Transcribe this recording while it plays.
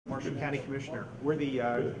Washington County Commissioner. We're the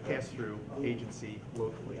pass-through agency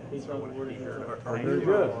locally. So I want to be here. Very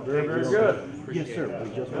good. Very, very good. Yes, sir.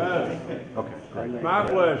 We just Okay, great. My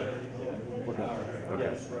pleasure. Okay.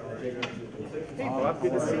 Hey, Bob.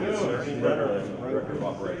 Good to see you, sir.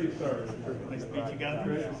 Nice to meet you guys.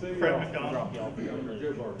 Fred McDonald. County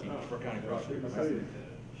prosecutor.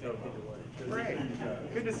 Great.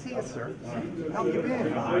 Good to see you, sir. How have you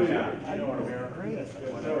been? Great.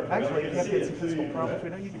 Actually, I have had some physical problems. We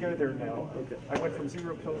don't need to go there now. I went from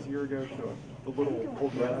 0 pills a year ago to the little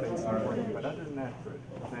old man things in the morning, but other than that, good.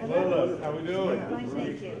 Lola, how we doing? Fine,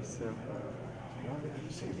 thank you. So, I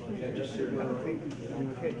don't think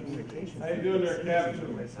we've had communication. How you doing there,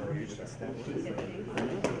 Captain? Yeah, it's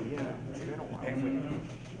been a while.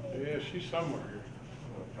 Yeah, she's somewhere here.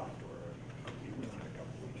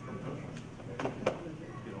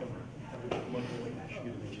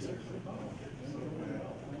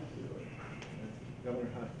 Governor,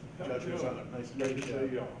 hi. Judge, nice to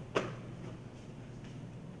meet you.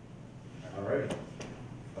 All right.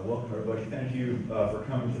 Welcome, everybody. Thank you for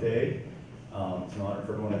coming today. It's an honor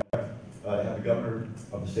for everyone to have the governor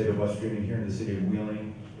of the state of West Virginia here in the city of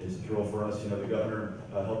Wheeling. It's a thrill for us. You know, the governor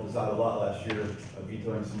helped us out a lot last year,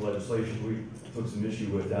 vetoing some legislation we took some issue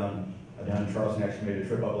with down in Charleston. Actually made a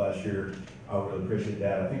trip up last year. I really appreciate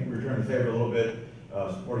that. I think we returned the favor a little bit,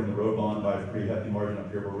 supporting the road bond by a pretty hefty margin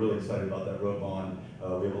up here. We're really excited about that road bond.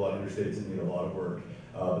 We have a lot of interstates that need a lot of work.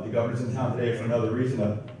 But the governor's in town today for another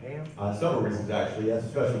reason, several reasons actually. He has a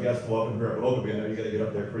special guest to welcome here at Oklahoma. I know you got to get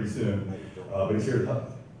up there pretty soon. But he's here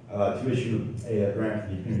to issue a grant for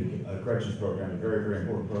the Community Corrections Program, a very, very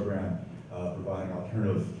important program providing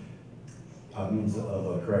alternative means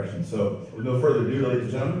of correction. So with no further ado, ladies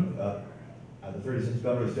and gentlemen, the 36th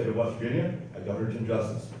Governor of the state of West Virginia, Governor Jim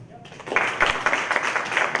Justice.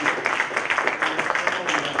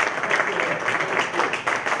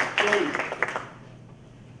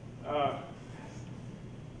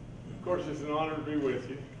 Of course, it's an honor to be with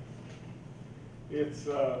you. It's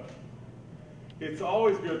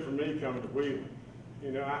always good for me coming to Wheeling.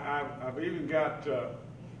 You know, I've even got,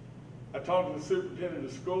 I talked to the superintendent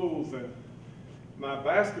of schools, and my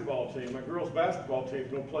basketball team, my girls' basketball team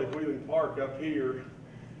is going to play Wheeling Park up here,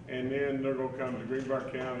 and then they're going to come to Greenbrier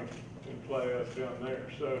County and play us down there.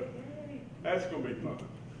 So that's going to be fun.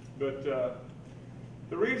 But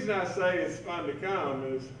the reason I say it's fun to come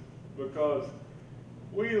is because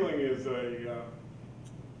Wheeling is a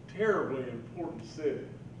terribly important city.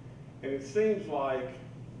 And it seems like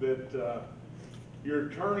that you're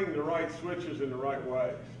turning the right switches in the right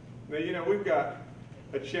ways. Now, you know, we've got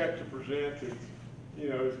a check to present that, you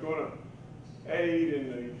know, is going to aid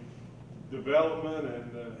in the development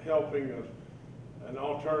and the helping of an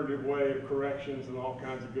alternative way of corrections and all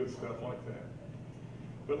kinds of good stuff like that.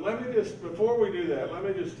 But let me just, before we do that, let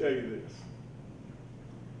me just tell you this.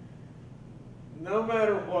 No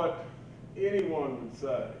matter what anyone would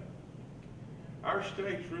say, our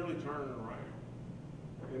state's really turning around.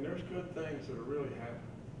 And there's good things that are really happening.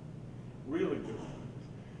 Really good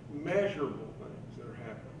things. Measurable things that are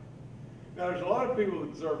happening. Now, there's a lot of people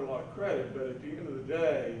that deserve a lot of credit, but at the end of the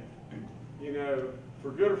day, you know, for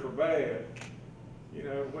good or for bad, you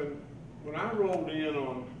know, when I rolled in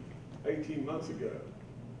on 18 months ago,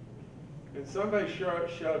 and somebody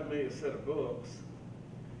showed me a set of books,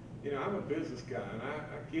 you know, I'm a business guy, and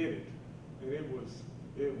I get it. And it was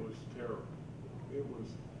terrible. It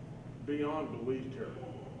was beyond belief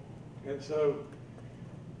terrible. And so,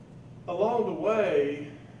 along the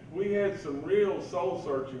way, we had some real soul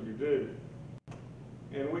searching to do.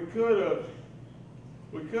 And we could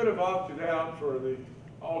have opted out for the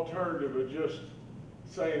alternative of just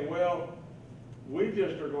saying, well, we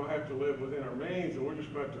just are going to have to live within our means, and we're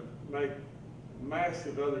just going to have to make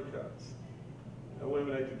massive other cuts,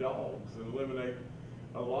 eliminate the dogs, and eliminate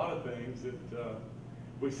a lot of things that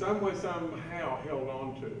we somehow held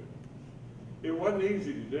on to. It wasn't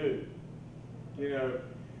easy to do. You know,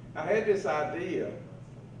 I had this idea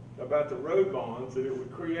about the road bonds that it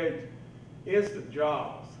would create instant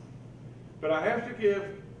jobs. But I have to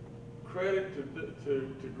give credit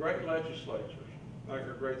to great legislatures, like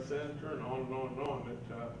our great senator and on and on and on,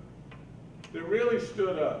 that really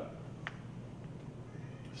stood up.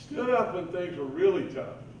 Stood up when things were really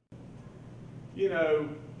tough. You know,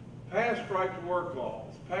 passed right to work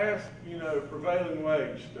laws, passed, you know, prevailing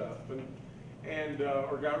wage stuff, and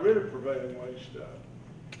or got rid of prevailing wage stuff.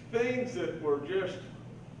 Things that were just,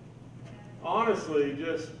 honestly,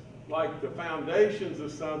 just like the foundations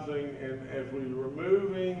of something, and as we were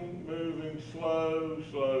moving slow.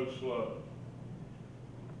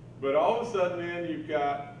 But all of a sudden then you've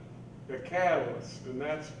got the catalyst, and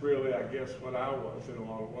that's really, I guess, what I was in a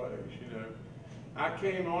lot of ways, you know. I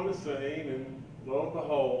came on the scene, and lo and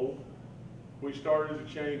behold, we started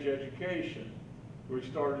to change education. We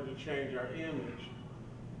started to change our image.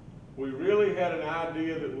 We really had an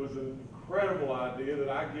idea that was an incredible idea that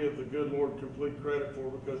I give the good Lord complete credit for,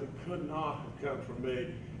 because it could not have come from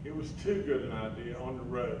me. It was too good an idea on the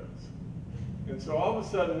roads. And so all of a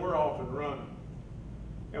sudden we're off and running.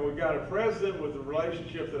 And we've got a president with the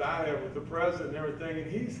relationship that I have with the president and everything, and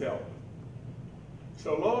he's helping.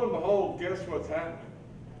 So lo and behold, guess what's happening?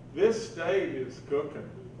 This state is cooking.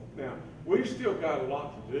 Now, we've still got a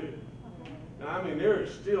lot to do. Now, I mean, there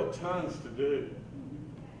is still tons to do.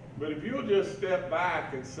 But if you'll just step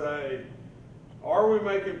back and say, are we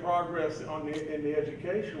making progress in the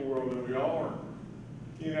education world? And we are.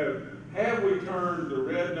 You know, have we turned the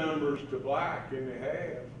red numbers to black? And they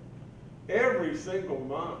have. Every single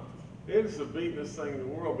month. It's the beatingest thing in the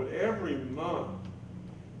world, but every month,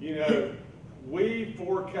 you know, we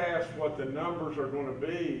forecast what the numbers are going to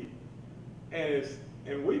be,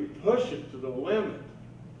 and we push it to the limit,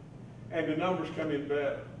 and the numbers come in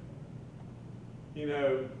better. You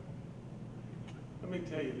know, let me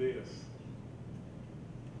tell you this.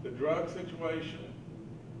 The drug situation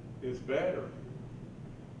is better.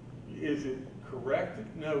 Is it corrected?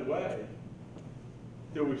 No way.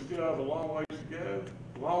 Do we still have a long ways to go?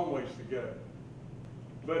 Long ways to go.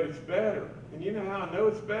 But it's better. And you know how I know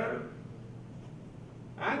it's better?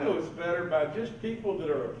 I know it's better by just people that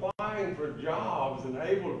are applying for jobs and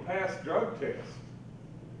able to pass drug tests.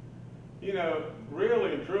 You know,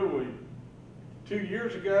 really and truly, 2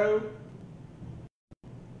 years ago,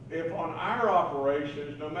 if on our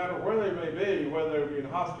operations, no matter where they may be, whether it be in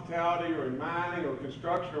hospitality or in mining or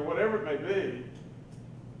construction or whatever it may be,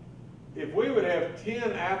 if we would have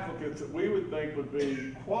 10 applicants that we would think would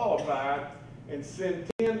be qualified and send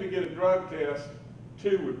 10 to get a drug test,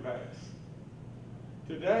 2 would pass.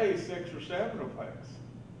 Today, 6 or 7 will pass.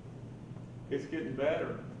 It's getting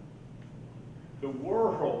better. The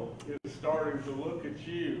world is starting to look at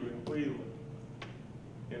you in Wheeling,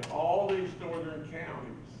 in all these northern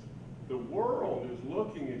counties. The world is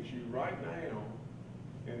looking at you right now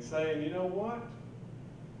and saying, you know what?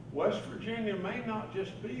 West Virginia may not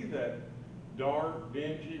just be that dark,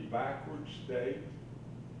 dingy, backward state.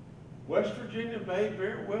 West Virginia may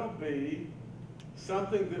very well be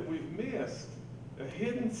something that we've missed, a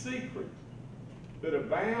hidden secret that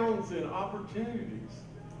abounds in opportunities,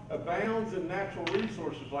 abounds in natural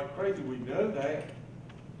resources like crazy. We know that.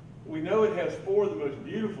 We know it has 4 of the most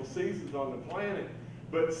beautiful seasons on the planet,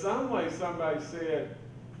 but some way somebody said,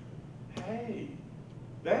 hey,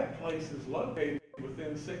 that place is located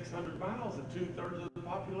within 600 miles of 2/3 of the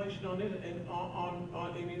population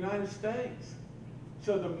in the United States.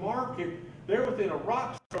 So the market, they're within a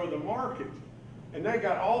rock's throw of the market, and they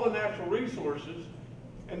got all the natural resources,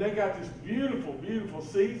 and they got this beautiful, beautiful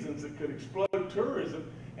seasons that could explode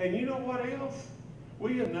tourism. And you know what else?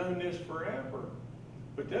 We have known this forever,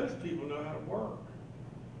 but those people know how to work.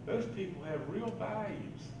 Those people have real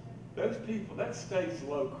values. Those people, that state's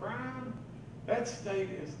low crime. That state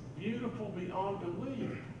is beautiful beyond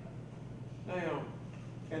belief. Now,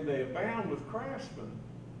 and they abound with craftsmen.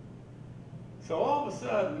 So all of a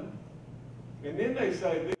sudden, and then they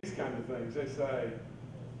say these kind of things. They say,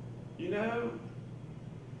 you know,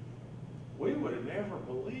 we would have never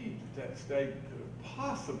believed that state could have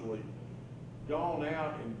possibly gone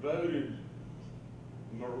out and voted,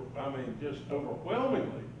 I mean, just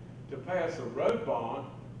overwhelmingly to pass a road bond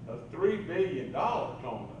of $3 billion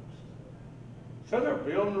almost. So they're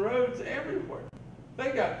building roads everywhere.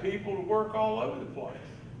 They got people to work all over the place.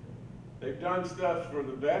 They've done stuff for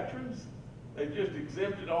the veterans. They just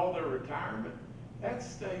exempted all their retirement. That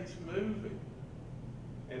state's moving.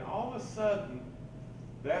 And all of a sudden,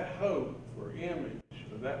 that hope or image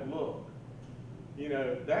or that look, you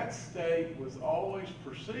know, that state was always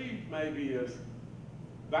perceived maybe as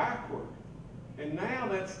backward. And now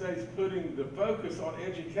that state's putting the focus on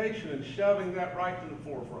education and shoving that right to the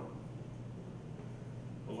forefront.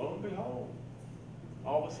 Lo and behold,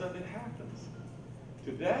 all of a sudden it happens.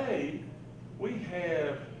 Today, we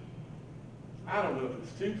have, I don't know if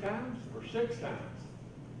it's 2 times or 6 times,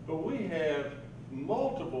 but we have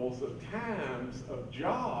multiples of times of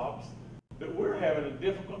jobs that we're having a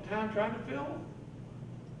difficult time trying to fill them.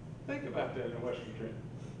 Think about that in West Virginia.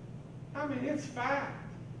 I mean, it's fact.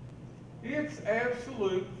 It's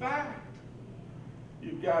absolute fact.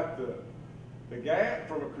 You've got the gas,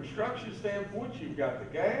 from a construction standpoint, you've got the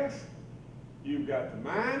gas, you've got the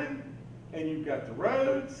mining, and you've got the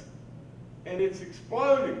roads, and it's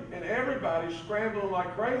exploding, and everybody's scrambling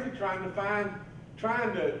like crazy trying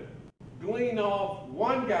to glean off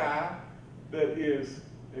one guy that is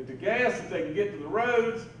at the gas that they can get to the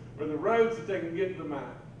roads, or the roads that they can get to the mine.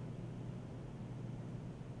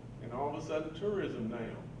 And all of a sudden, tourism now.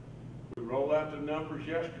 We rolled out the numbers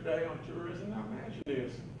yesterday on tourism. Now imagine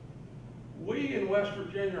this. We in West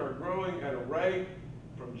Virginia are growing at a rate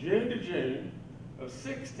from June to June of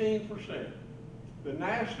 16%. The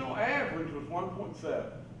national average was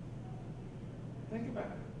 1.7. Think about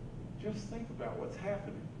it. Just think about what's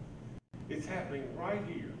happening. It's happening right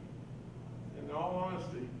here. In all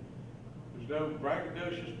honesty, there's no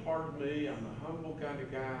braggadocious part of me. I'm a humble kind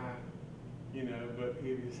of guy, you know, but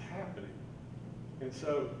it is happening. And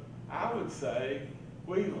so I would say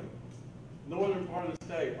Wheeling, northern part of the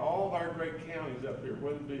state, all of our great counties up here,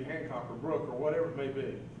 whether it be Hancock or Brooke or whatever it may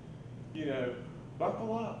be, you know,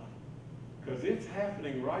 buckle up, because it's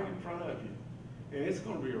happening right in front of you. And it's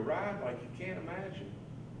going to be a ride like you can't imagine.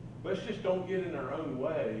 Let's just don't get in our own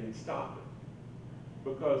way and stop it.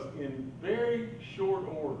 Because in very short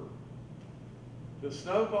order, the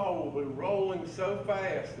snowball will be rolling so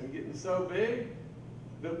fast and getting so big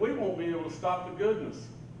that we won't be able to stop the goodness.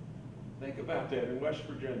 Think about that in West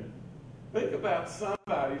Virginia. Think about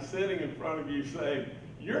somebody sitting in front of you saying,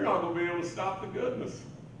 you're not going to be able to stop the goodness.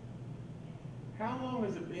 How long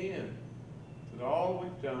has it been that all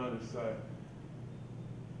we've done is say,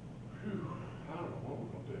 whew, I don't know what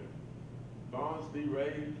we're going to do. Bonds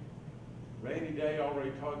derated, rainy day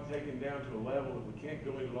already taken down to a level that we can't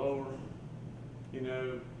go any lower. You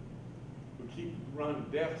know, we keep running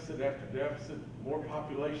deficit after deficit. More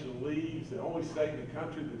population leaves. The only state in the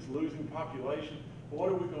country that's losing population. What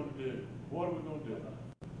are we going to do? What are we going to do?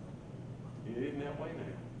 It isn't that way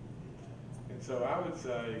now. And so I would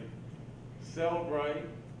say, celebrate.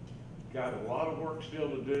 Got a lot of work still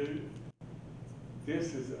to do.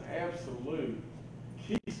 This is an absolute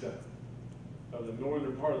keystone of the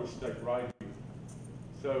northern part of the state right here.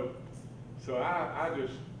 So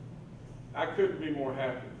I couldn't be more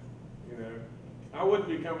happy, you know. I wouldn't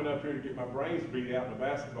be coming up here to get my brains beat out in a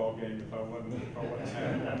basketball game if I wasn't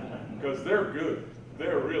happy. Because they're good.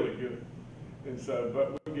 They're really good. And so,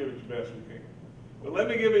 but we'll give it the best we can. But let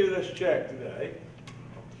me give you this check today.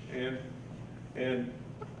 And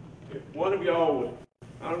if one of y'all would,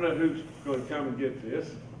 I don't know who's going to come and get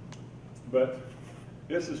this, but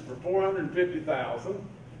this is for $450,000,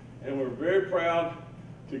 and we're very proud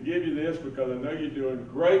to give you this because I know you're doing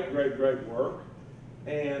great, great, great work.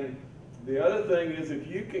 And the other thing is, if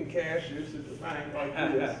you can cash this at the bank like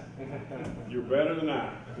this, you're better than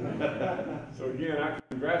I. So again, I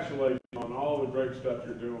congratulate you on all the great stuff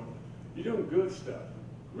you're doing. You're doing good stuff,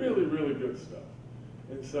 really, really good stuff.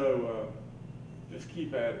 And so just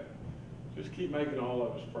keep at it. Just keep making all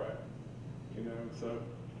of us proud. You know, so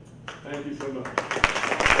thank you so much.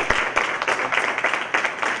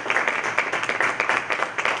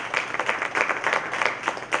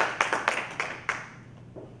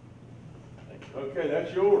 Okay,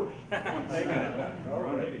 that's yours. All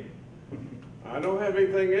righty. I don't have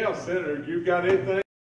anything else, Senator. You got anything?